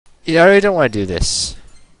I really don't want to do this.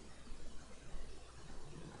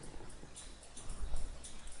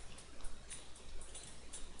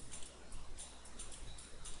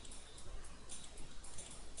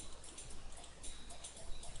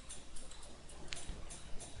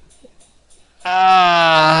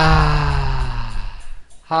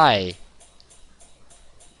 Hi.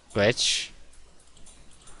 Which?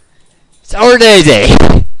 It's ordinary day.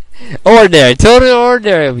 Ordinary, totally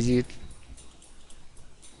ordinary with you.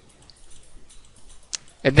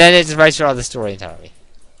 And then it just writes you all the story entirely.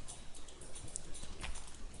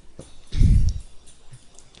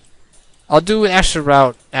 I'll do an extra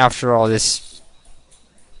route after all this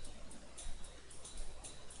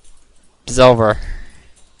is over.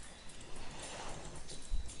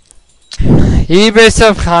 You beat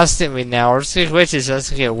yourself constantly now. We're just gonna glitch is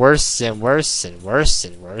just gonna get worse and worse and worse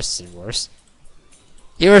and worse and worse.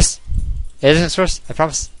 Even worse. It isn't worse, I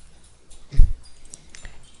promise.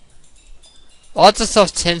 Lots of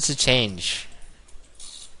stuff tends to change.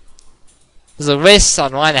 There's a list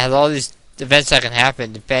online that has all these events that can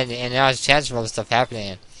happen depending, and now there's a chance for all this stuff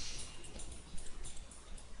happening.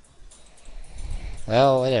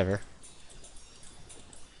 Well, whatever.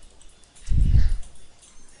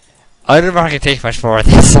 I don't know if I can take much more of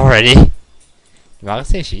this already. I'm not gonna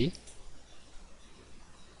say she.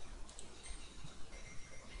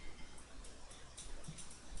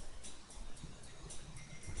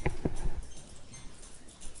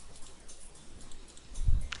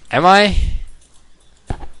 Am I?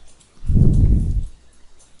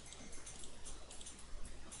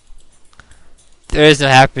 There is no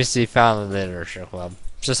happiness to be found in the literature club.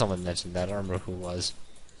 Just someone mentioned that. I don't remember who it was.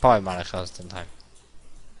 Probably Monica sometime.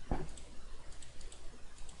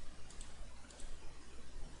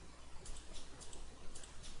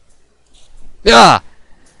 Yeah.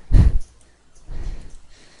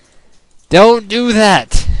 Don't do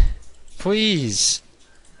that, please.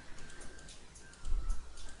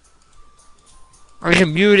 I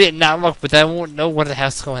can mute it and not look, but I won't know what the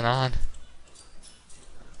hell's going on.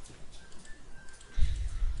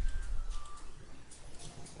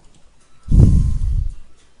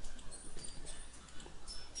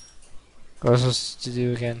 What was I supposed to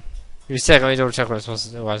do again? Give me a second, let me double check what I was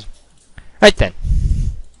supposed to do. Right then.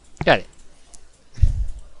 Got it.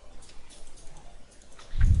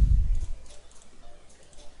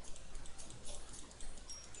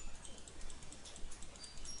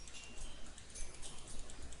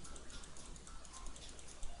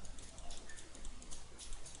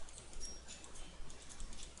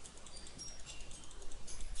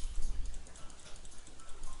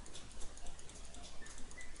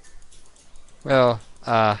 Well,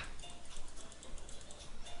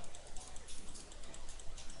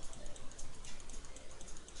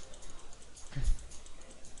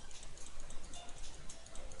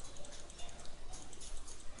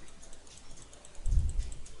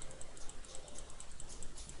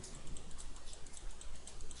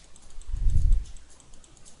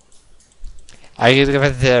 I get to go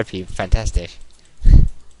back to therapy. Fantastic.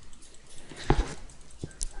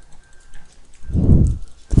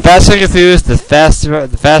 The faster I get through this, the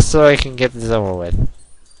faster I can get this over with.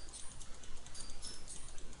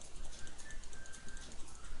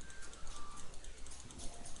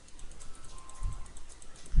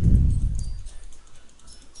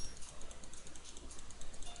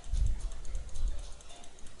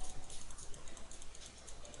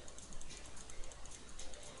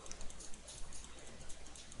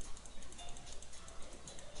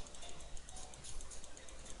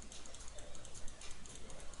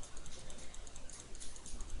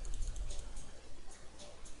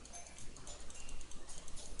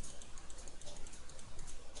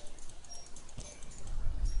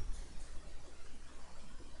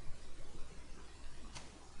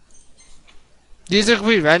 These are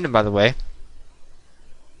completely random, by the way.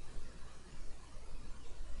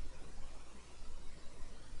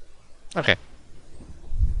 Okay.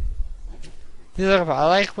 I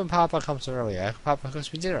like when Papa comes early. I like when Papa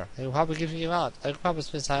cooks me dinner. I like when Papa gives me out. I like when Papa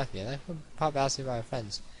spends time with me. I like when Papa asks me about my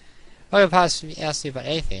friends. I like when Papa asks me about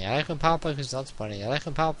anything. I like when Papa cooks lunch money. I like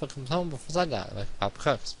when Papa comes home before sundown. I like when Papa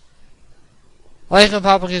cooks. I like when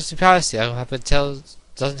Papa gives me privacy. I like when Papa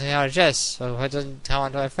doesn't tell me how to dress. I like when Papa doesn't tell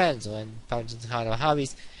on to my friends. When Papa doesn't tell on to my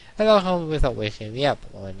hobbies. I go home without waking me up.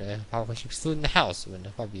 When Papa keeps food in the house. When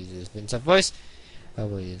Papa uses his voice.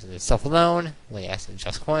 When he uses himself alone. When he asks me to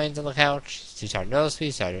toss coins on the couch. Too tired to notice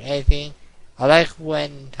me. Too tired to do anything. I like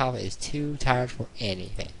when Papa is too tired for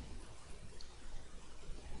anything.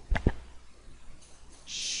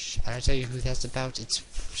 Shh. I don't tell you who that's about. It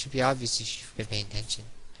should be obvious if you've been paying attention.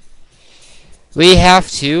 We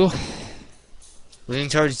have to leaning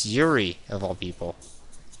towards Yuri, of all people.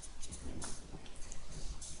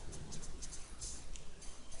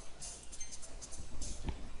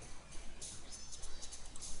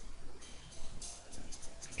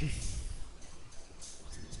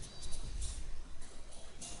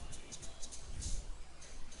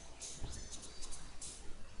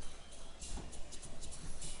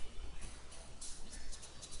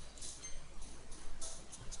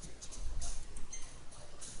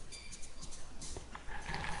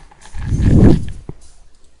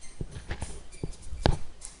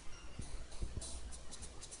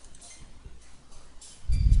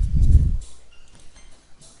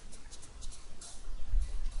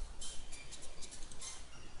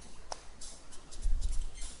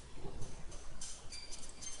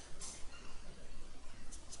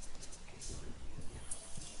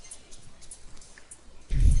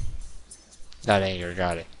 Not anger,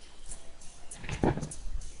 got it.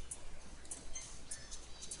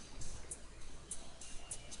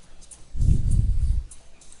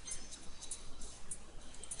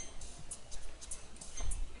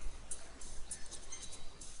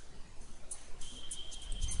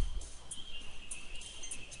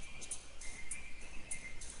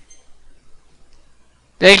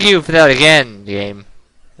 Thank you for that again, game.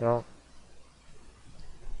 I don't.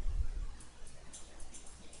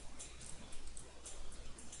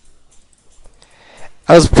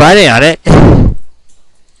 I was planning on it.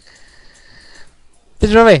 Did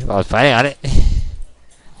you know me? I was planning on it.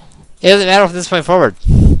 It doesn't matter from this point forward.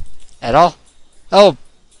 At all. Oh,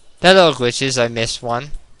 that little glitches. I missed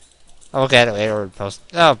one. I'll look at it later or post.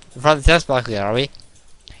 Oh, in front of the text box again, are we?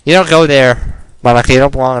 You don't go there, Monica. You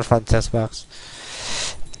don't belong in front of the text box.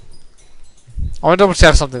 I want to double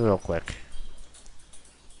check something real quick.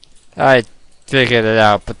 I figured it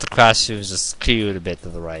out, but the costume is just skewed a bit to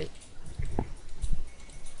the right.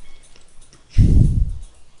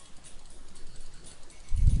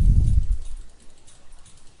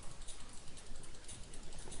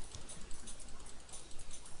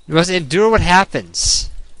 You must endure what happens.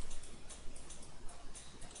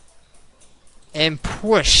 And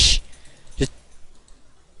push. Just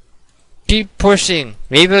keep pushing.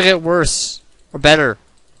 Maybe it'll get worse. Or better.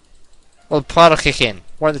 Or the plot will kick in.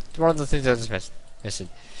 One of the things I just missed.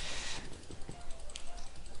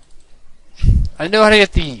 I know how to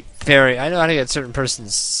get the fairy. I know how to get certain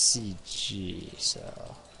person's CG,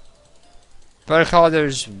 so. But I recall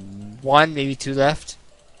there's 1, maybe 2 left.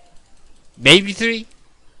 Maybe 3?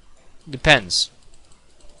 Depends.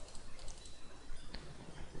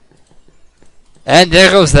 And there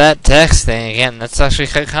goes that text thing again. That's actually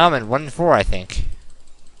quite common. 1 in 4, I think.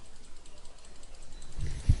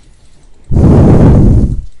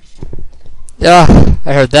 Yeah,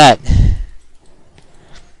 I heard that.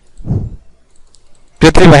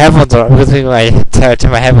 Good thing my headphones are. Good thing I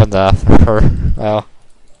turn my headphones off. Or, well,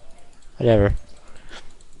 whatever.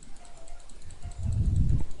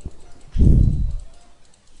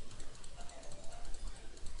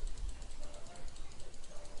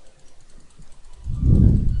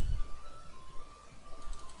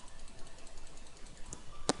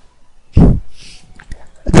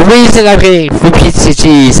 The reason I'm getting repeat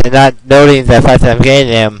CGs and not noting the fact that I'm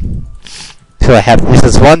getting them, so I have this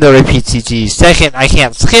is 1, the repeat CGs. Second, I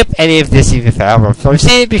can't skip any of this even if I ever. So I'm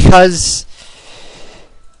saying it because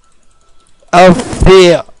of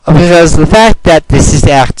the fact that this is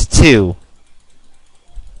Act 2.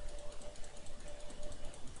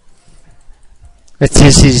 It's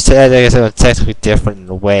just, I guess it's technically different in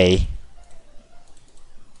a way.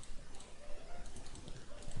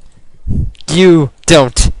 You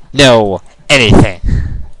don't know anything.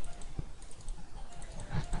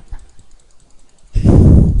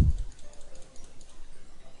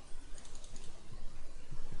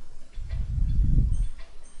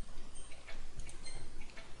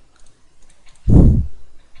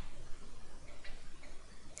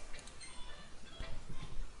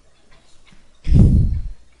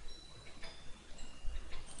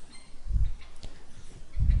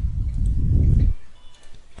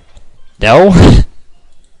 No?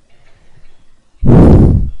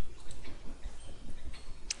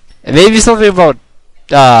 And maybe something about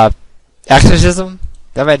exorcism.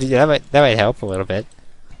 That might help a little bit.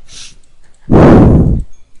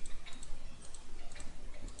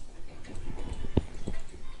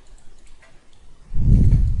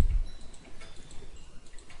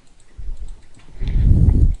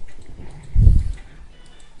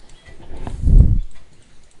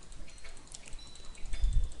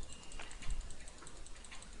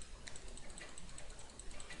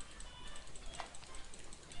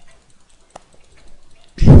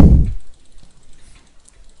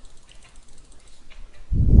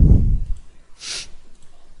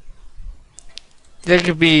 there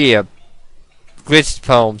could be glitched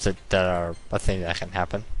poems that are a thing that can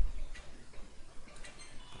happen.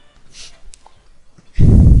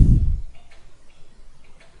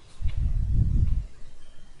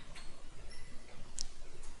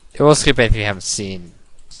 It will skip if you haven't seen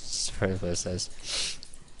what it says.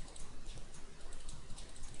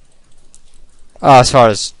 As far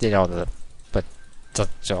as but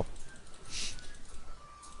so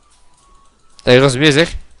there goes the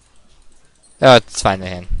music. Oh, it's fine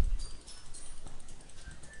again.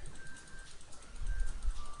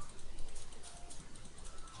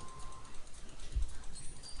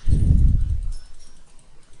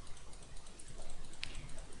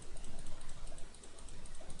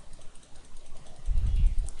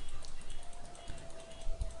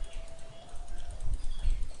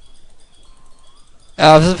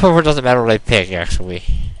 This part doesn't matter what I pick, actually.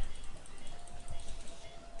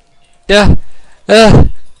 Yeah.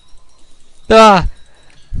 Ah.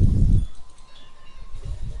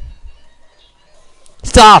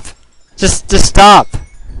 Stop. Just stop.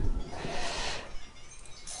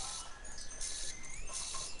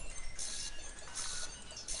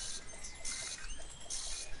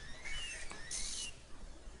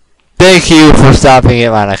 Thank you for stopping it,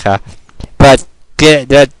 Monica. But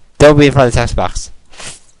don't be in front of the text box.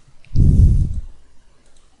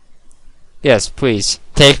 Yes, please.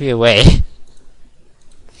 Take me away.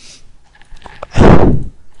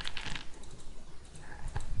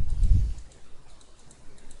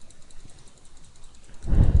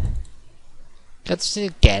 Let's see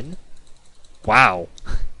again. Wow.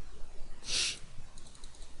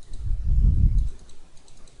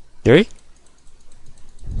 Three?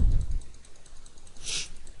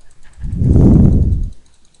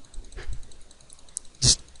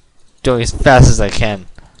 Just doing as fast as I can.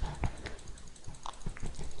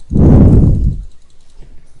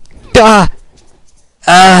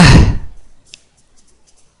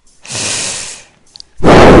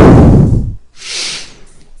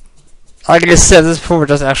 Like I said, this performer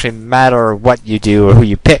doesn't actually matter what you do or who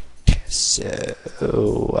you pick. So,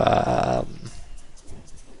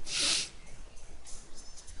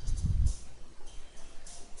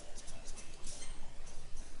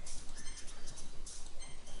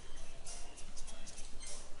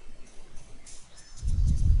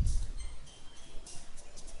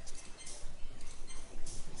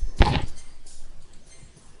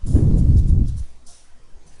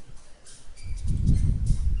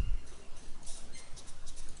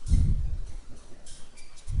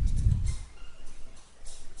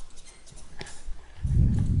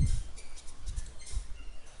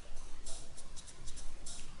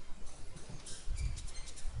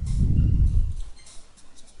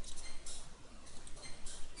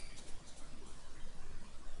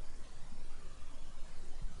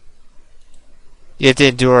 you have to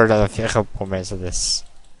endure another couple more minutes of this.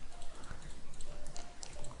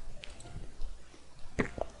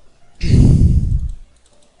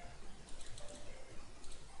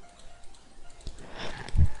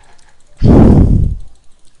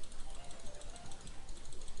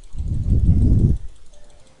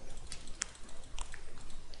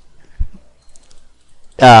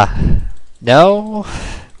 No?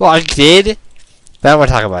 Well, I did, but I don't want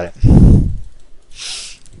to talk about it.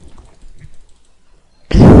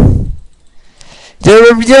 Do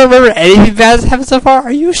you remember anything bad that's happened so far?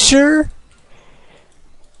 Are you sure?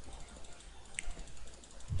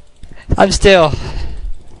 I'm still.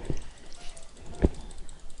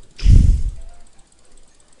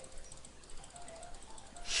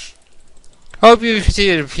 Hope you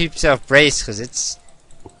continue to keep yourself braced, because it's.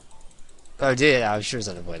 Oh, yeah, I'm sure it's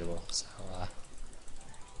unavoidable. So,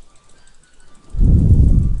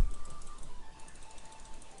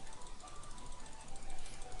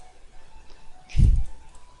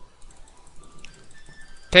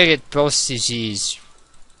 Can get both CGs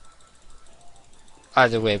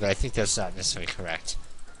either way, but I think that's not necessarily correct.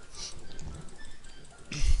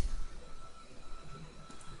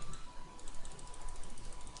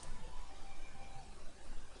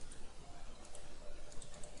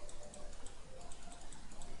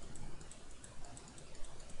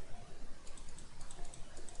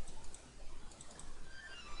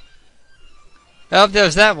 Oh, there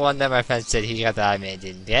was that one that my friend said he got that I may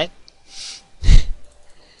didn't get.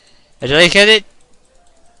 Did I get it?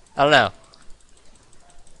 I don't know.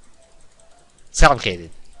 It's complicated.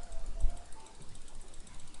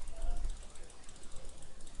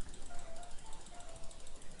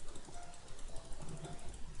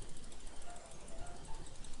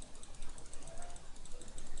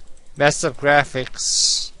 Messed up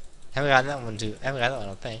graphics. Haven't gotten that one too. Haven't got that one, I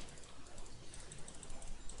don't think.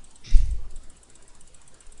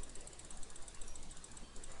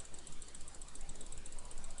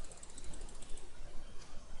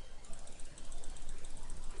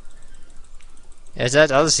 Is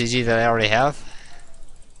that other CG that I already have?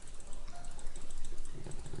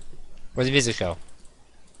 Where'd the music go?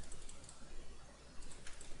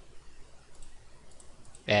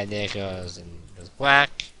 And there it goes, and goes black.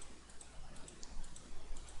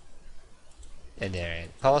 And there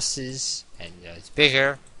it pulses, and it's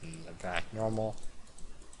bigger, and back normal.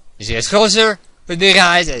 You see it's closer with big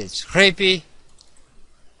eyes, and it's creepy.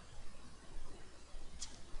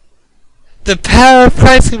 The power of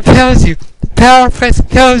Christ compels you. The power of Christ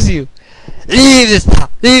compels you. Leave this house.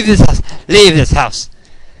 Leave this house. Leave this house.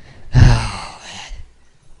 Oh,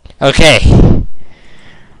 man. Okay.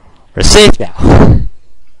 We're safe now.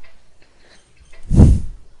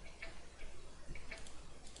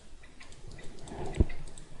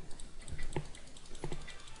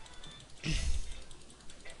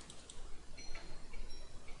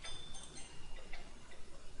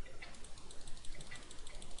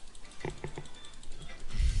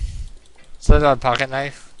 So that's a pocket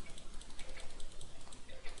knife.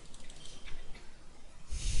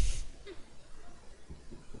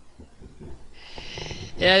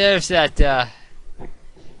 Yeah, there's that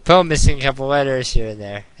poem missing a couple letters here and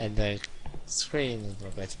there, and the screen is a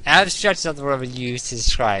little bit. Abstract is not the word I would use to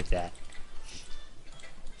describe that.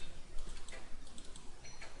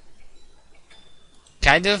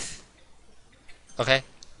 Kind of. Okay.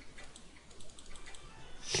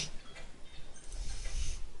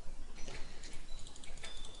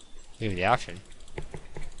 Give me the option.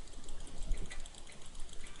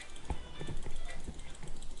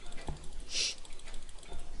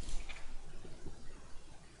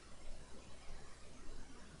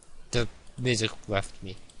 The music left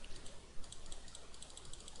me.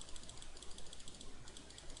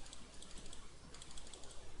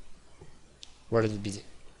 Where did the music?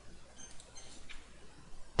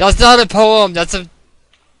 That's not a poem. That's a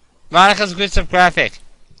Monica's Gruesome graphic.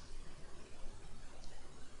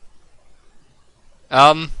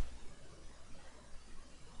 I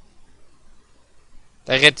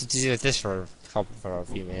get to do this for a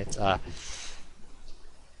few minutes.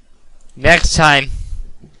 Next time,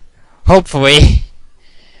 hopefully,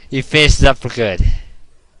 you finish it up for good.